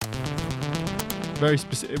very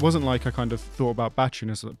specific. It wasn't like I kind of thought about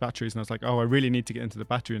batteries and I was like, oh, I really need to get into the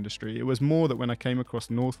battery industry. It was more that when I came across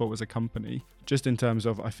Northvolt as a company, just in terms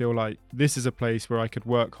of, I feel like this is a place where I could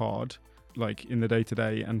work hard, like in the day to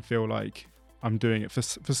day, and feel like I'm doing it for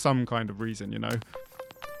some kind of reason, you know.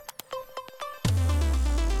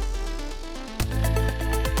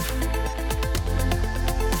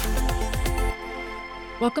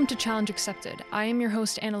 Welcome to Challenge Accepted. I am your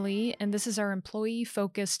host, Anna Lee, and this is our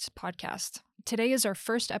employee-focused podcast. Today is our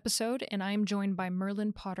first episode, and I am joined by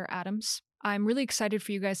Merlin Potter Adams. I'm really excited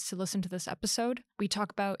for you guys to listen to this episode. We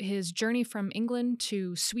talk about his journey from England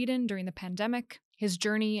to Sweden during the pandemic, his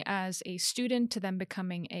journey as a student to then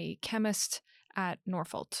becoming a chemist at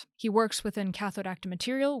Northvolt. He works within cathode active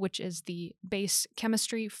material, which is the base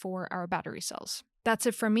chemistry for our battery cells. That's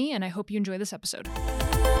it from me, and I hope you enjoy this episode.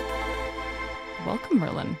 Welcome,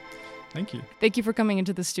 Merlin. Thank you. Thank you for coming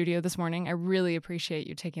into the studio this morning. I really appreciate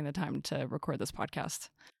you taking the time to record this podcast.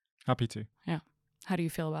 Happy to. Yeah. How do you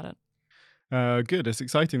feel about it? Good. It's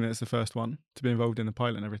exciting that it's the first one to be involved in the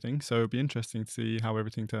pilot and everything. So it'll be interesting to see how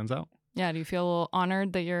everything turns out. Yeah. Do you feel a little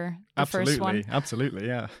honored that you're the first one? Absolutely.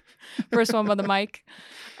 Yeah. First one by the mic.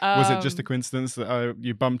 Was it just a coincidence that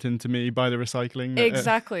you bumped into me by the recycling?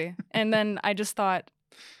 Exactly. And then I just thought,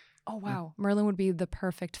 oh, wow. Merlin would be the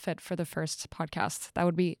perfect fit for the first podcast. That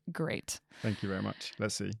would be great. Thank you very much.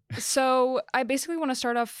 Let's see. So I basically want to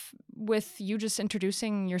start off with you just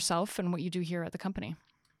introducing yourself and what you do here at the company.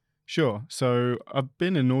 Sure. So I've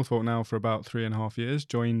been in Northvolt now for about 3.5 years,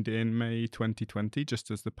 joined in May 2020,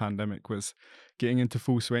 just as the pandemic was getting into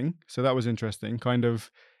full swing. So that was interesting. Kind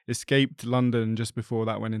of escaped London just before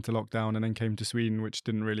that went into lockdown, and then came to Sweden, which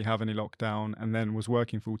didn't really have any lockdown, and then was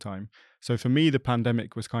working full time. So for me, the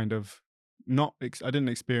pandemic was kind of I didn't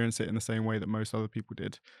experience it in the same way that most other people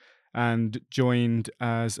did, and joined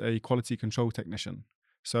as a quality control technician.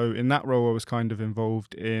 So in that role, I was kind of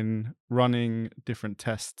involved in running different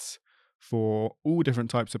tests for all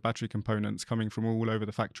different types of battery components coming from all over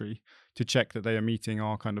the factory to check that they are meeting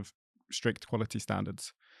our kind of strict quality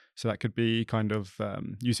standards. So that could be kind of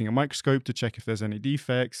using a microscope to check if there's any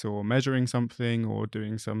defects, or measuring something, or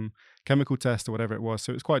doing some chemical test, or whatever it was.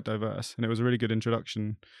 So it was quite diverse, and it was a really good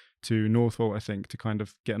introduction to Northvolt, I think, to kind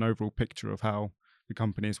of get an overall picture of how the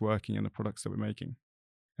company is working and the products that we're making.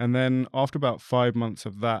 And then after about 5 months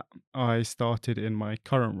of that, I started in my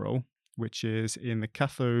current role, which is in the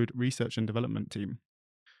cathode research and development team.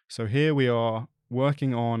 So here we are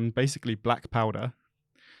working on basically black powder,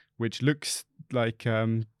 which looks like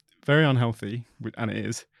very unhealthy, and it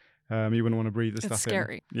is. You wouldn't want to breathe the stuff in. It's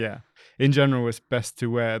scary. Yeah. In general, it's best to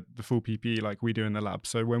wear the full PPE like we do in the lab.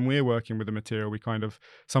 So when we're working with the material, we kind of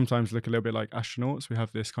sometimes look a little bit like astronauts. We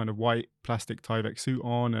have this kind of white plastic Tyvek suit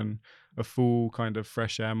on and a full kind of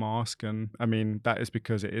fresh air mask. And I mean, that is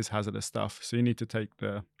because it is hazardous stuff. So you need to take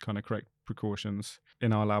the kind of correct precautions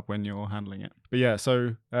in our lab when you're handling it. But yeah,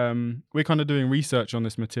 so we're kind of doing research on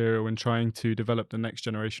this material and trying to develop the next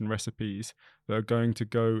generation recipes that are going to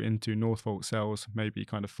go into Northvolt cells maybe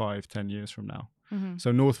kind of 5-10 years from now. Mm-hmm.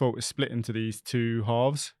 So Northvolt is split into these two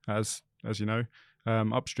halves, as you know,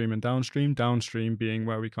 upstream and downstream. Downstream being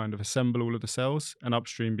where we kind of assemble all of the cells, and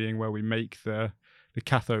upstream being where we make the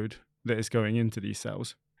cathode that is going into these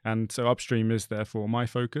cells. And so upstream is therefore my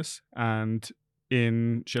focus. And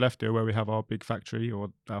in Skellefteå, where we have our big factory, or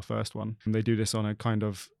our first one, and they do this on a kind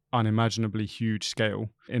of unimaginably huge scale,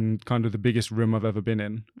 in kind of the biggest room I've ever been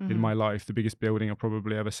in my life, the biggest building I've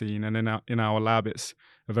probably ever seen. And in our lab, it's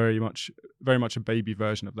a very much a baby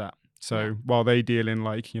version of that. So while they deal in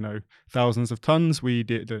like, you know, thousands of tons, we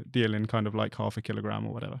deal in kind of like 0.5 kilogram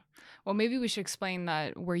or whatever. Well, maybe we should explain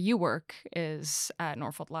that where you work is at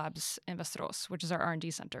Northvolt Labs in Västerås, which is our R&D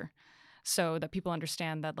center. So that people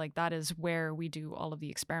understand that like that is where we do all of the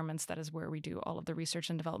experiments, that is where we do all of the research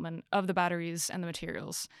and development of the batteries and the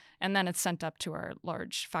materials. And then it's sent up to our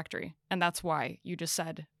large factory. And that's why you just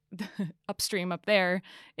said upstream up there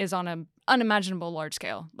is on an unimaginable large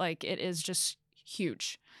scale. Like it is just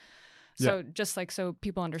huge. So just like so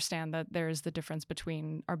people understand that there is the difference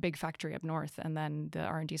between our big factory up north and then the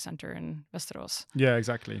R&D center in Västerås. Yeah,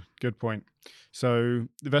 exactly. Good point. So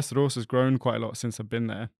the Västerås has grown quite a lot since I've been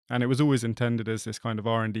there, and it was always intended as this kind of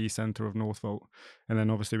R&D center of Northvolt. And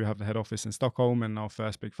then obviously we have the head office in Stockholm and our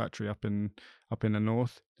first big factory up in the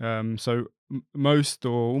north. So most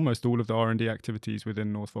or almost all of the R&D activities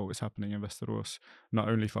within Northvolt is happening in Västerås, not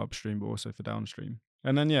only for upstream but also for downstream.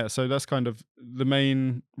 And then, so that's kind of the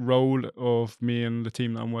main role of me and the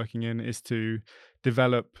team that I'm working in, is to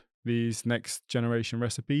develop these next generation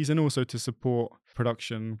recipes and also to support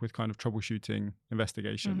production with kind of troubleshooting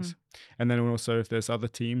investigations. And then also if there's other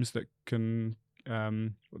teams that can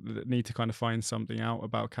that need to kind of find something out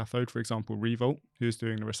about cathode. For example, Revolt, who's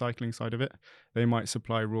doing the recycling side of it, they might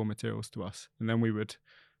supply raw materials to us, and then we would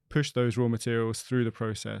push those raw materials through the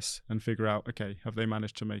process and figure out, okay, have they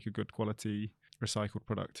managed to make a good quality recycled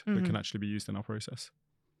product that can actually be used in our process?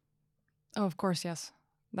 Oh, of course, yes.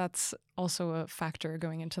 That's also a factor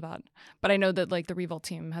going into that. But I know that like the Revolt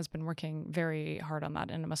team has been working very hard on that,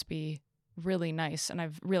 and it must be really nice. And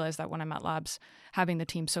I've realized that when I'm at labs, having the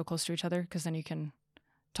team so close to each other, because then you can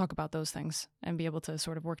talk about those things and be able to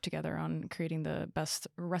sort of work together on creating the best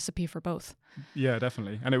recipe for both. Yeah,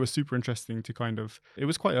 definitely. And it was super interesting to kind of, it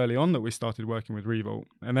was quite early on that we started working with Revolt,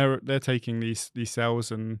 and they're taking these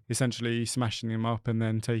cells and essentially smashing them up and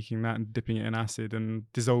then taking that and dipping it in acid and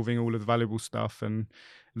dissolving all of the valuable stuff, and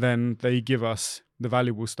then they give us the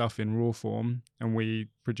valuable stuff in raw form and we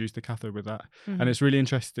produce the cathode with that. And it's really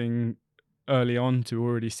interesting early on to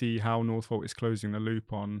already see how Northvolt is closing the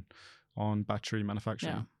loop on battery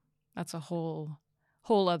manufacturing. Yeah, that's a whole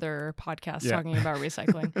other podcast talking about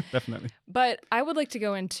recycling. Definitely. But I would like to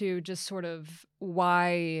go into just sort of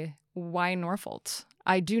why Northvolt.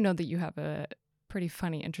 I do know that you have a pretty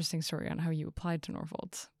funny, interesting story on how you applied to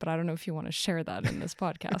Northvolt, but I don't know if you want to share that in this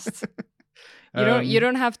podcast. You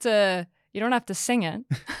don't have to sing it.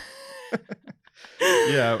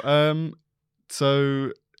 Yeah.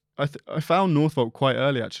 So I found Northvolt quite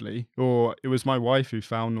early, actually, or it was my wife who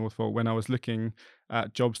found Northvolt when I was looking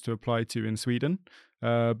at jobs to apply to in Sweden.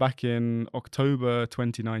 Back in October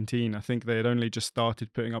 2019, I think they had only just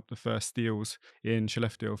started putting up the first steels in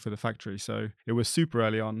Skellefteå for the factory. So it was super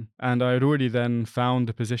early on. And I had already then found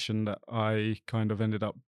a position that I kind of ended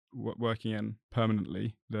up working in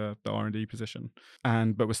permanently, the R&D position,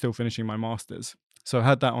 but was still finishing my master's. So I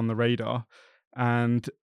had that on the radar. And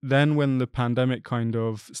then when the pandemic kind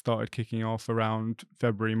of started kicking off around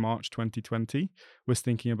February, March 2020, was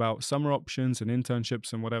thinking about summer options and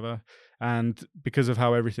internships and whatever. And because of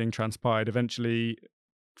how everything transpired, eventually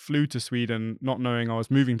flew to Sweden, not knowing I was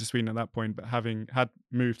moving to Sweden at that point, but having had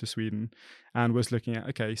moved to Sweden, and was looking at,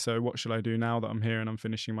 okay, so what should I do now that I'm here and I'm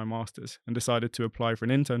finishing my master's, and decided to apply for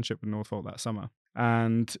an internship with Northvolt that summer.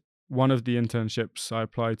 And one of the internships I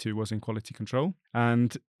applied to was in quality control.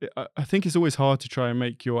 And I think it's always hard to try and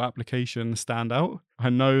make your application stand out. I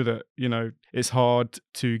know that, it's hard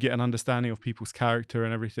to get an understanding of people's character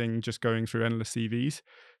and everything just going through endless CVs.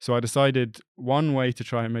 So I decided one way to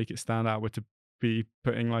try and make it stand out would to be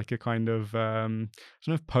putting like a kind of, I don't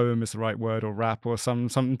know if poem is the right word, or rap, or some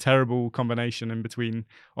terrible combination in between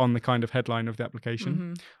on the kind of headline of the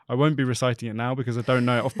application. I won't be reciting it now because I don't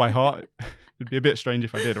know it off by heart. It'd be a bit strange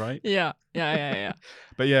if I did, right? Yeah.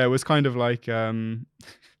 But yeah, it was kind of like...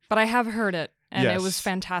 But I have heard it, and It was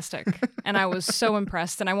fantastic. And I was so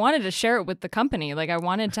impressed, and I wanted to share it with the company. Like, I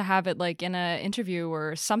wanted to have it like in an interview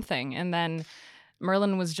or something. And then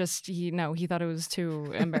Merlin was just, he thought it was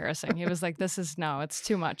too embarrassing. He was like, it's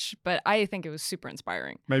too much. But I think it was super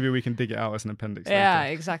inspiring. Maybe we can dig it out as an appendix Yeah,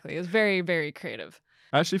 later. exactly. It was very, very creative.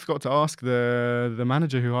 I actually forgot to ask the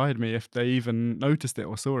manager who hired me if they even noticed it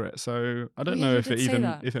or saw it. So I don't know if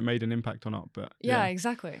it made an impact or not. But yeah,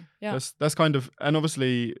 exactly. Yeah, that's kind of, and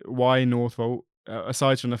obviously why Northvolt,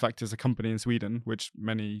 aside from the fact it's a company in Sweden, which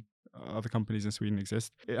many other companies in Sweden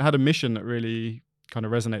exist, it had a mission that really kind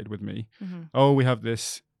of resonated with me. Oh, we have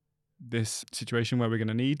this situation where we're going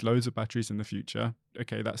to need loads of batteries in the future.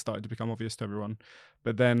 Okay, that started to become obvious to everyone.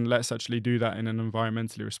 But then let's actually do that in an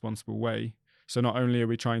environmentally responsible way. So not only are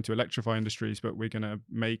we trying to electrify industries, but we're going to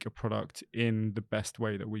make a product in the best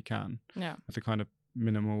way that we can, with a kind of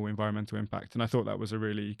minimal environmental impact. And I thought that was a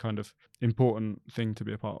really kind of important thing to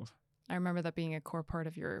be a part of. I remember that being a core part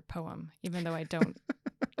of your poem, even though I don't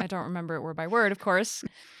remember it word by word, of course.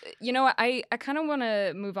 I kind of want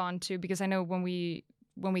to move on to, because I know when we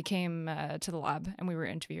came to the lab and we were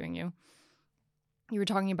interviewing you, you were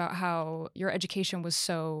talking about how your education was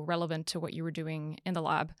so relevant to what you were doing in the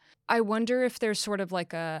lab. I wonder if there's sort of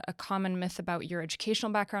like a common myth about your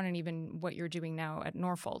educational background and even what you're doing now at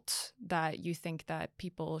Northvolt that you think that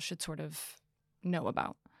people should sort of know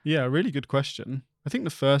about. Yeah, really good question. I think the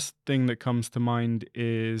first thing that comes to mind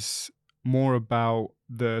is more about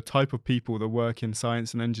the type of people that work in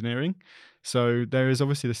science and engineering. So there is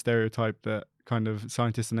obviously the stereotype that kind of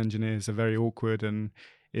scientists and engineers are very awkward and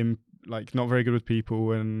not very good with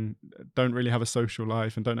people and don't really have a social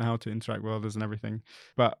life and don't know how to interact with others and everything.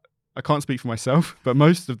 But I can't speak for myself, but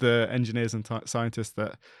most of the engineers and scientists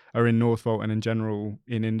that are in Northvolt and in general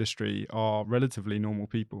in industry are relatively normal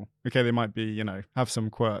people. Okay, they might be, have some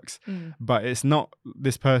quirks, but it's not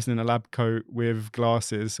this person in a lab coat with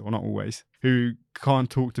glasses, or not always, who can't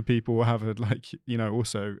talk to people or have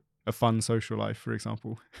also a fun social life, for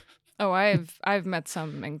example. Oh, I've met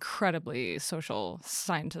some incredibly social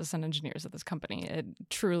scientists and engineers at this company. It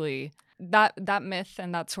truly that myth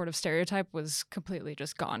and that sort of stereotype was completely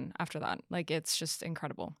just gone after that. Like it's just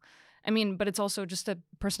incredible. I mean, but it's also just a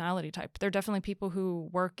personality type. There are definitely people who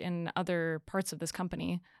work in other parts of this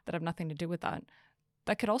company that have nothing to do with that.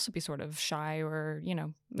 That could also be sort of shy or,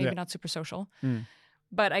 maybe Yeah. not super social. Mm.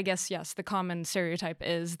 But I guess, yes, the common stereotype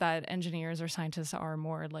is that engineers or scientists are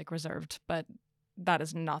more like reserved, but that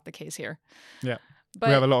is not the case here. Yeah. We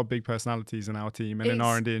have But a lot of big personalities in our team and in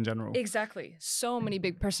R&D in general. exactly. So many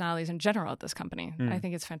big personalities in general at this company. I Mm.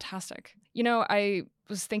 think it's fantastic. I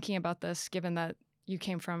was thinking about this given that you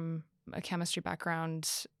came from a chemistry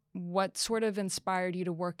background. What sort of inspired you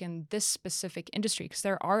to work in this specific industry? Because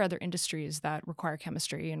there are other industries that require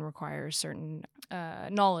chemistry and require certain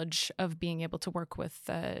knowledge of being able to work with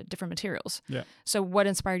different materials. Yeah. So, what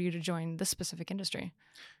inspired you to join this specific industry?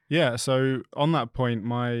 Yeah, so on that point,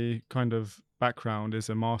 my kind of background is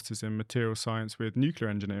a master's in material science with nuclear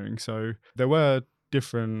engineering. So there were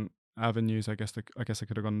different avenues, I guess I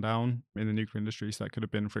could have gone down in the nuclear industry. So that could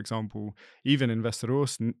have been, for example, even in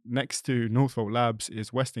Västerås, next to Northvolt Labs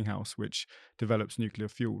is Westinghouse, which develops nuclear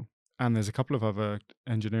fuel. And there's a couple of other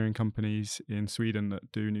engineering companies in Sweden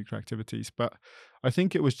that do nuclear activities. But I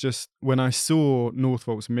think it was just when I saw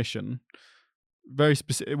Northvolt's mission, very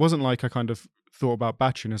specific. It wasn't like I kind of thought about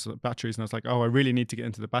batteries and I was like, oh, I really need to get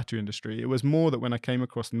into the battery industry. It was more that when I came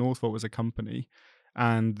across Northvolt as a company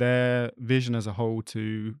and their vision as a whole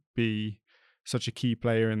to be such a key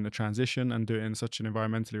player in the transition and do it in such an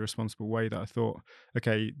environmentally responsible way, that I thought,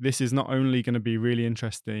 okay, this is not only going to be really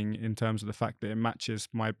interesting in terms of the fact that it matches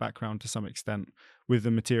my background to some extent with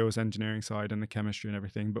the materials engineering side and the chemistry and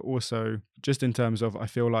everything, but also just in terms of, I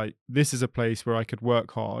feel like this is a place where I could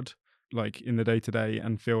work hard like in the day to day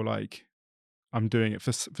and feel like I'm doing it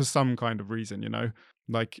for some kind of reason,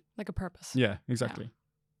 like Like a purpose. yeah, Yeah. exactly.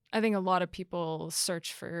 I think a lot of people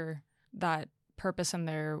search for that purpose in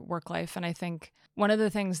their work life. And I think one of the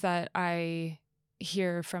things that I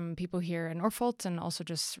hear from people here in Northvolt and also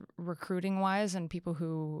just recruiting wise and people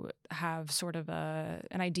who have sort of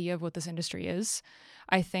an idea of what this industry is,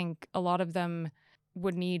 I think a lot of them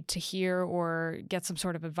would need to hear or get some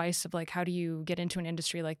sort of advice of like, how do you get into an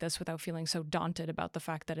industry like this without feeling so daunted about the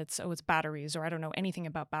fact that it's batteries, or I don't know anything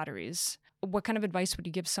about batteries. What kind of advice would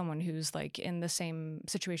you give someone who's like in the same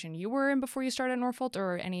situation you were in before you started at Northvolt,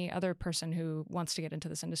 or any other person who wants to get into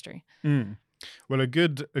this industry? Well, a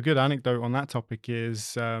good anecdote on that topic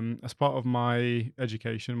is as part of my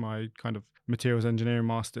education, my kind of materials engineering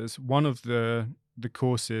masters, one of the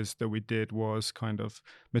courses that we did was kind of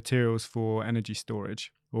materials for energy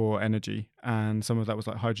storage or energy, and some of that was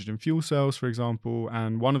like hydrogen fuel cells, for example,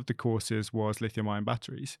 and one of the courses was lithium ion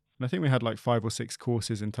batteries. And I think we had like 5 or 6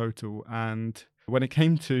 courses in total, and when it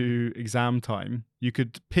came to exam time, you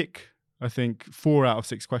could pick, I think, 4 out of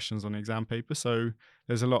 6 questions on the exam paper. So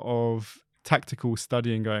there's a lot of tactical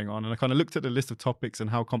studying going on. And I kind of looked at the list of topics and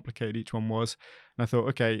how complicated each one was. And I thought,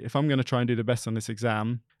 okay, if I'm going to try and do the best on this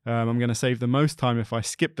exam, I'm going to save the most time if I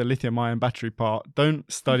skip the lithium ion battery part,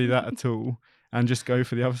 don't study that at all, and just go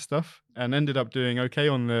for the other stuff. And ended up doing okay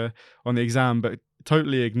on the exam, but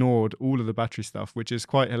totally ignored all of the battery stuff, which is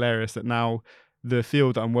quite hilarious that now the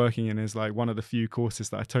field that I'm working in is like one of the few courses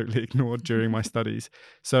that I totally ignored during my studies.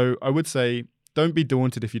 So I would say, don't be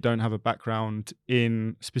daunted if you don't have a background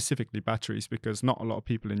in specifically batteries, because not a lot of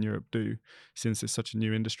people in Europe do, since it's such a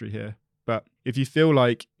new industry here. But if you feel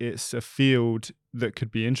like it's a field that could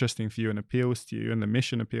be interesting for you and appeals to you and the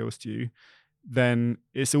mission appeals to you, then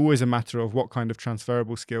it's always a matter of what kind of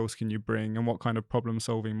transferable skills can you bring and what kind of problem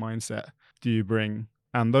solving mindset do you bring.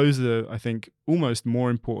 And those are, I think, almost more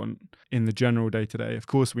important in the general day to day. Of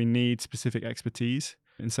course, we need specific expertise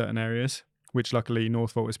in certain areas, which luckily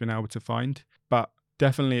Northvolt has been able to find. But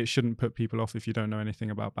definitely it shouldn't put people off if you don't know anything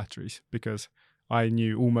about batteries, because I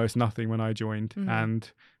knew almost nothing when I joined and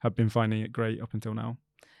have been finding it great up until now.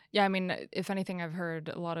 Yeah, I mean, if anything, I've heard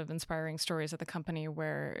a lot of inspiring stories at the company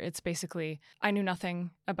where it's basically, I knew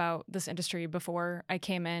nothing about this industry before I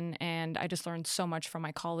came in, and I just learned so much from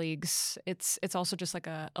my colleagues. It's also just like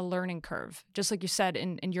a learning curve. Just like you said,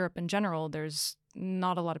 in Europe in general, there's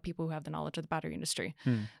not a lot of people who have the knowledge of the battery industry.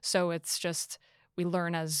 So it's just, we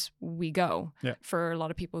learn as we go for a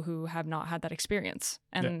lot of people who have not had that experience.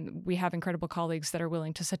 And we have incredible colleagues that are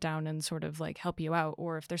willing to sit down and sort of like help you out,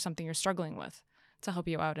 or if there's something you're struggling with, to help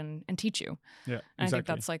you out and teach you. Yeah, exactly. And I think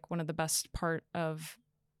that's like one of the best part of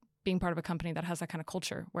being part of a company that has that kind of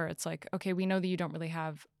culture, where it's like, okay, we know that you don't really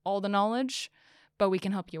have all the knowledge, but we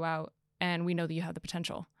can help you out, and we know that you have the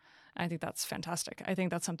potential. And I think that's fantastic. I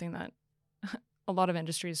think that's something that a lot of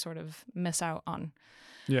industries sort of miss out on.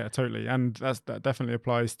 Yeah, totally. And that definitely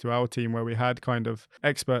applies to our team, where we had kind of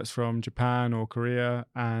experts from Japan or Korea,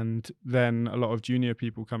 and then a lot of junior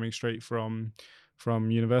people coming straight from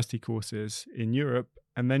university courses in Europe.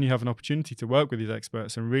 And then you have an opportunity to work with these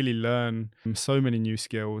experts and really learn so many new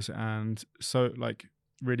skills, and so like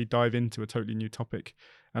really dive into a totally new topic.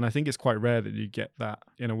 And I think it's quite rare that you get that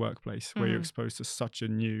in a workplace where you're exposed to such a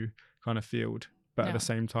new kind of field, but at the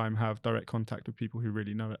same time have direct contact with people who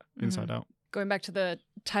really know it inside out. Going back to the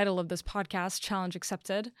title of this podcast, Challenge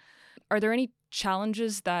Accepted, are there any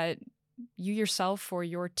challenges that you yourself or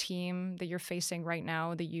your team that you're facing right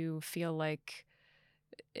now that you feel like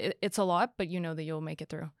it's a lot, but you know that you'll make it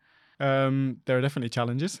through? There are definitely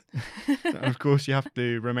challenges. Of course, you have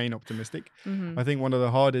to remain optimistic. I think one of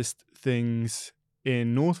the hardest things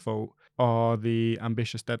in Northvolt are the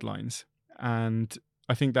ambitious deadlines. And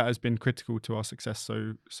I think that has been critical to our success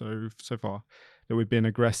so far, that we've been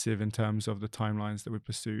aggressive in terms of the timelines that we've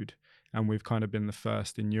pursued. And we've kind of been the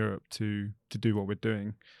first in Europe to do what we're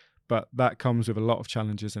doing. But that comes with a lot of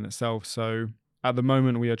challenges in itself. So at the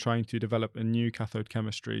moment, we are trying to develop a new cathode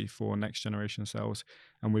chemistry for next generation cells.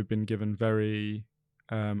 And we've been given very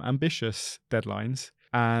ambitious deadlines.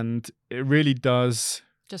 And it really does...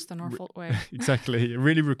 Just the Northvolt way. Exactly. It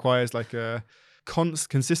really requires like a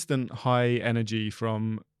consistent high energy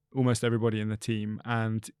from almost everybody in the team.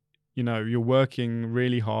 And, you know, you're working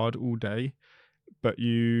really hard all day, but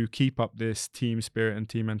you keep up this team spirit and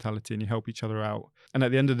team mentality, and you help each other out. And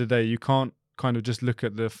at the end of the day, you can't kind of just look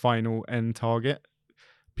at the final end target.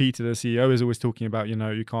 Peter, the CEO, is always talking about, you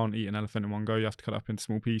know, you can't eat an elephant in one go. You have to cut it up into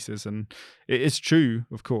small pieces. And it is true,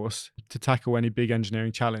 of course, to tackle any big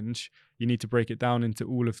engineering challenge, you need to break it down into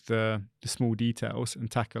all of the small details and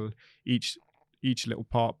tackle each little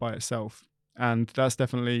part by itself. And that's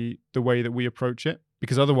definitely the way that we approach it,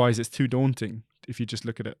 because otherwise it's too daunting. If you just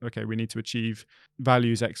look at it, okay, we need to achieve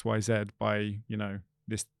values X, Y, Z by, you know,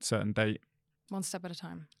 this certain date. One step at a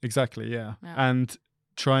time. Exactly, yeah. And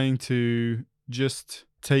trying to just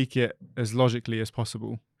take it as logically as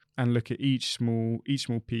possible and look at each small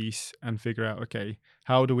piece and figure out, okay,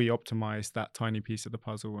 how do we optimize that tiny piece of the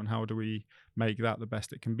puzzle, and how do we make that the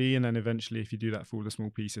best it can be? And then eventually, if you do that for all the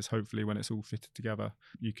small pieces, hopefully when it's all fitted together,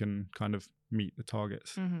 you can kind of meet the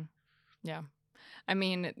targets. Yeah. I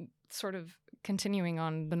mean, sort of continuing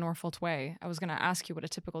on the Northvolt way, I was going to ask you what a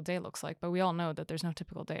typical day looks like, but we all know that there's no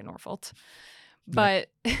typical day at Northvolt. But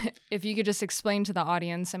if you could just explain to the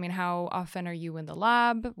audience, I mean, how often are you in the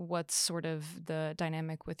lab? What's sort of the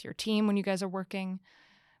dynamic with your team when you guys are working?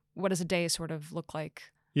 What does a day sort of look like?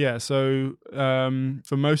 Yeah, so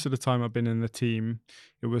for most of the time I've been in the team,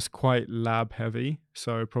 it was quite lab heavy.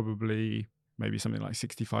 So probably maybe something like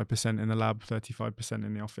 65% in the lab, 35%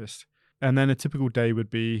 in the office. And then a typical day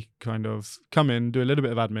would be kind of come in, do a little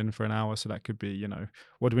bit of admin for an hour. So that could be, you know,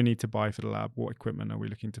 what do we need to buy for the lab? What equipment are we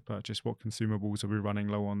looking to purchase? What consumables are we running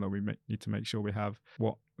low on that we need to make sure we have?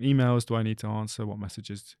 What emails do I need to answer? What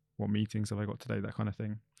messages, what meetings have I got today? That kind of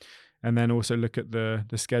thing. And then also look at the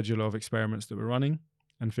schedule of experiments that we're running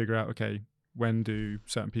and figure out, okay, when do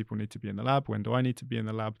certain people need to be in the lab? When do I need to be in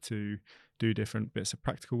the lab to do different bits of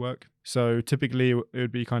practical work? So typically it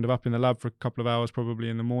would be kind of up in the lab for a couple of hours, probably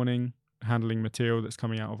in the morning, handling material that's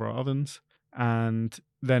coming out of our ovens. And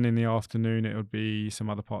then in the afternoon, it would be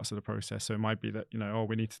some other parts of the process. So it might be that, you know,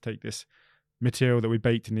 we need to take this material that we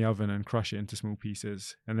baked in the oven and crush it into small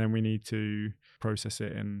pieces. And then we need to process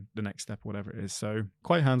it in the next step, whatever it is. So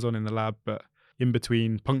quite hands-on in the lab, but in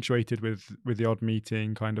between, punctuated with the odd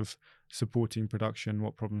meeting, kind of supporting production,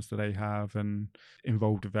 what problems do they have, and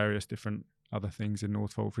involved with various different other things in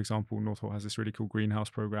Northvolt. For example, Northvolt has this really cool greenhouse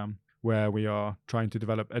program where we are trying to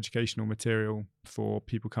develop educational material for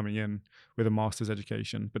people coming in with a master's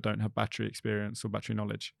education but don't have battery experience or battery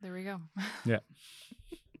knowledge. There we go. Yeah.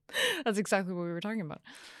 That's exactly what we were talking about.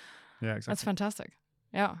 Yeah, exactly. That's fantastic.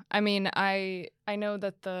 Yeah. I mean, I know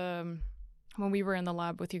that when we were in the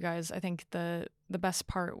lab with you guys, I think the best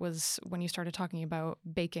part was when you started talking about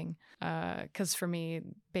baking. Because for me,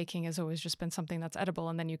 baking has always just been something that's edible,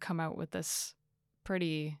 and then you come out with this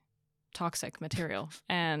pretty toxic material,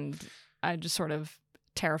 and I just sort of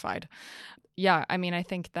terrified. Yeah, I mean, I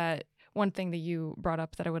think that one thing that you brought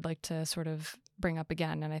up that I would like to sort of bring up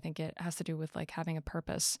again, and I think it has to do with like having a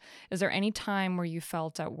purpose. Is there any time where you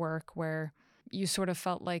felt at work where you sort of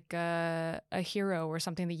felt like a hero, or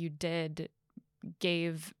something that you did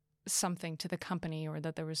gave something to the company, or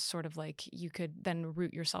that there was sort of like you could then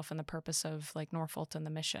root yourself in the purpose of like Northvolt and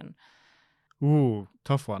the mission? Ooh,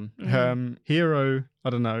 tough one. Hero, I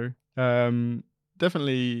don't know.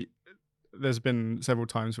 Definitely there's been several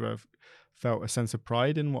times where I've felt a sense of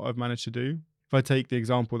pride in what I've managed to do. if I take the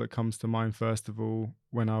example that comes to mind, first of all,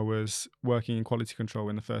 when I was working in quality control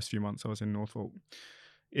in the first few months I was in Northvolt,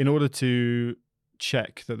 in order to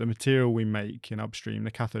check that the material we make in upstream,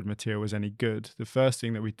 the cathode material, is any good, the first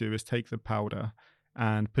thing that we do is take the powder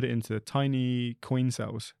and put it into tiny coin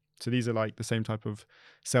cells. So these are like the same type of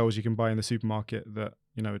cells you can buy in the supermarket that,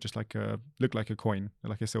 just like look like a coin,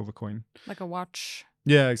 like a silver coin. Like a watch.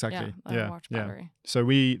 Yeah, Yeah, exactly. like a Yeah, watch yeah. battery. So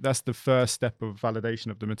that's the first step of validation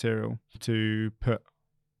of the material, to put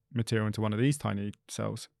material into one of these tiny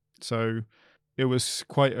cells. So it was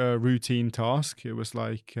quite a routine task. It was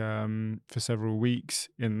like for several weeks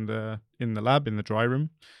in the lab, in the dry room,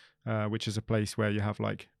 which is a place where you have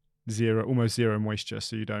like almost zero moisture,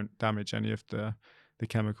 so you don't damage any of the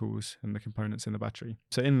chemicals and the components in the battery.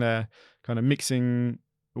 So in there, kind of mixing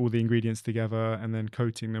all the ingredients together and then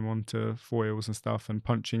coating them onto foils and stuff and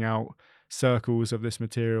punching out circles of this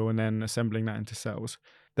material and then assembling that into cells.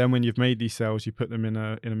 Then when you've made these cells, you put them in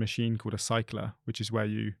a machine called a cycler, which is where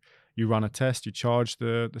you run a test, you charge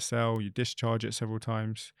the cell, you discharge it several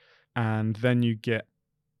times, and then you get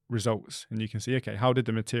results. And you can see, okay, how did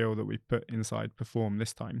the material that we put inside perform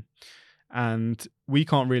this time? And we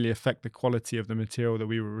can't really affect the quality of the material that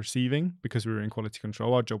we were receiving because we were in quality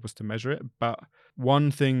control. Our job was to measure it. But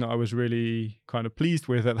one thing that I was really kind of pleased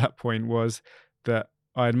with at that point was that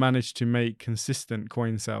I had managed to make consistent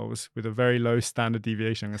coin cells with a very low standard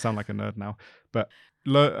deviation. I'm going to sound like a nerd now, but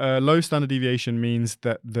low standard deviation means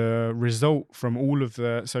that the result from all of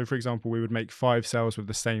so for example, we would make 5 cells with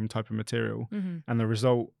the same type of material, and the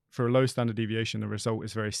result for a low standard deviation, the result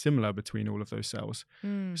is very similar between all of those cells.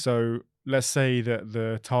 So let's say that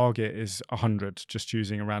the target is 100, just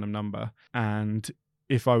choosing a random number, and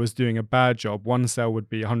if I was doing a bad job, one cell would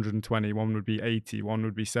be 120, one would be 80, one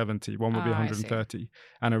would be 70, one would be 130.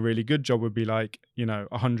 And a really good job would be like,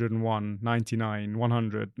 101, 99,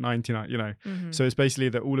 100, 99, So it's basically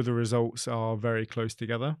that all of the results are very close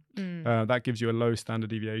together. That gives you a low standard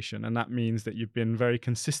deviation. And that means that you've been very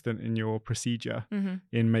consistent in your procedure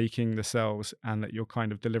in making the cells, and that you're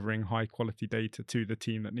kind of delivering high quality data to the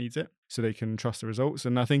team that needs it, so they can trust the results.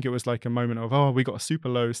 And I think it was like a moment of, we got a super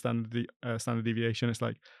low standard deviation. It's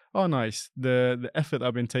like, oh, nice. The effort that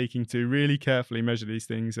I've been taking to really carefully measure these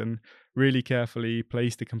things and really carefully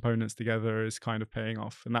place the components together is kind of paying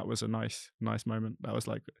off. And that was a nice moment. That was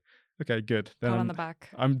like, okay, good. Then Pat on the back.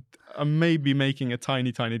 I'm maybe making a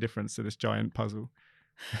tiny difference to this giant puzzle.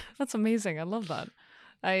 That's amazing. I love that.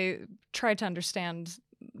 I tried to understand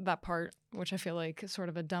that part, which I feel like is sort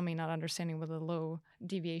of a dummy not understanding what a low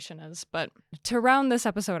deviation is. But to round this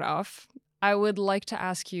episode off, I would like to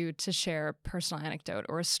ask you to share a personal anecdote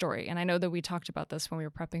or a story. And I know that we talked about this when we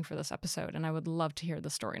were prepping for this episode, and I would love to hear the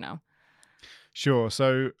story now. Sure.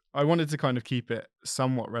 So I wanted to kind of keep it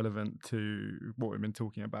somewhat relevant to what we've been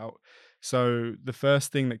talking about. So the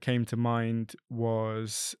first thing that came to mind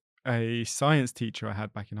was a science teacher I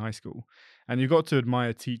had back in high school. And you've got to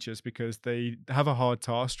admire teachers because they have a hard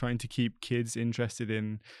task trying to keep kids interested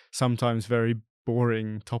in sometimes very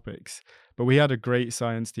boring topics. But we had a great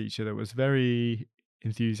science teacher that was very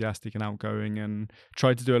enthusiastic and outgoing and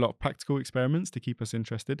tried to do a lot of practical experiments to keep us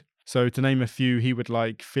interested. So to name a few, he would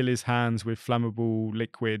like fill his hands with flammable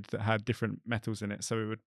liquid that had different metals in it. So it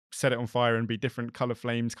would set it on fire and be different color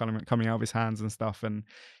flames kind of coming out of his hands and stuff. And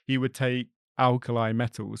he would take alkali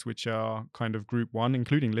metals, which are kind of group 1,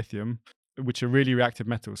 including lithium, which are really reactive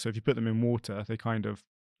metals. So if you put them in water, they kind of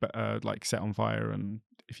like set on fire, and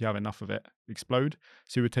if you have enough of it, explode.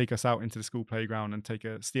 So he would take us out into the school playground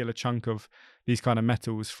and steal a chunk of these kind of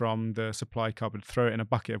metals from the supply cupboard, throw it in a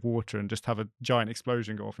bucket of water, and just have a giant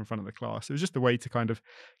explosion go off in front of the class. It was just a way to kind of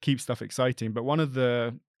keep stuff exciting. But one of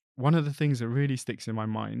the things that really sticks in my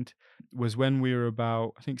mind was when we were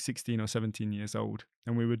about, I think, 16 or 17 years old,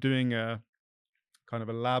 and we were doing a kind of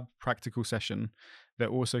a lab practical session that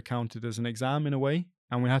also counted as an exam in a way.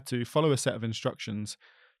 And we had to follow a set of instructions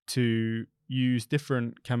to use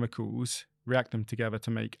different chemicals, react them together to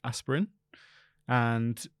make aspirin.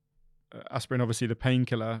 And aspirin, obviously the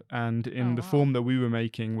painkiller, and in the form that we were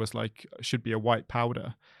making was like, should be a white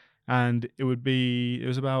powder. And it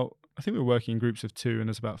was about, I think we were working in groups of 2, and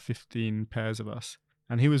there's about 15 pairs of us.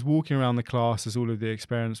 And he was walking around the class as all of the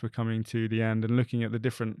experiments were coming to the end and looking at the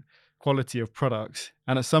different quality of products.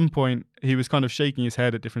 And at some point he was kind of shaking his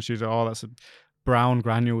head at different students. Oh, that's brown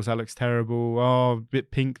granules, that looks terrible. Oh, a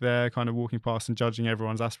bit pink there, kind of walking past and judging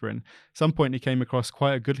everyone's aspirin. At some point, he came across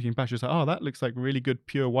quite a good looking patch. He was like, oh, that looks like really good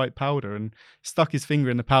pure white powder, and stuck his finger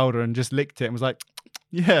in the powder and just licked it and was like,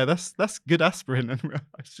 yeah, that's good aspirin. And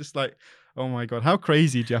it's just like, oh my God, how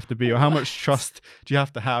crazy do you have to be, or how much trust do you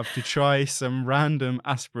have to try some random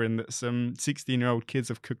aspirin that some 16-year-old kids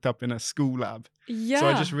have cooked up in a school lab? Yeah. So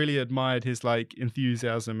I just really admired his like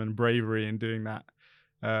enthusiasm and bravery in doing that.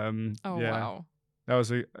 Wow.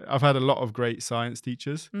 I've had a lot of great science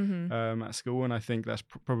teachers Mm-hmm. at school, and I think that's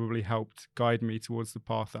probably helped guide me towards the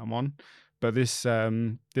path that I'm on. But this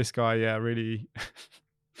guy, yeah, really,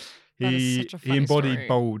 That is he such a funny embodied story.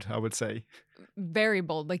 bold, I would say. Very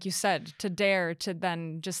bold, like you said, to dare to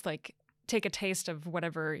then just like take a taste of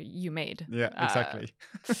whatever you made. Yeah, exactly.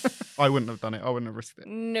 I wouldn't have done it. I wouldn't have risked it.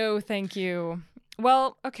 No, thank you.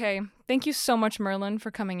 Well, okay. Thank you so much, Merlin,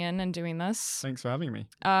 for coming in and doing this. Thanks for having me.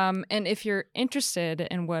 And if you're interested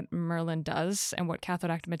in what Merlin does and what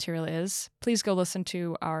cathode active material is, please go listen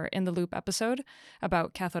to our In the Loop episode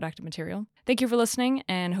about cathode active material. Thank you for listening,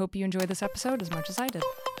 and hope you enjoy this episode as much as I did.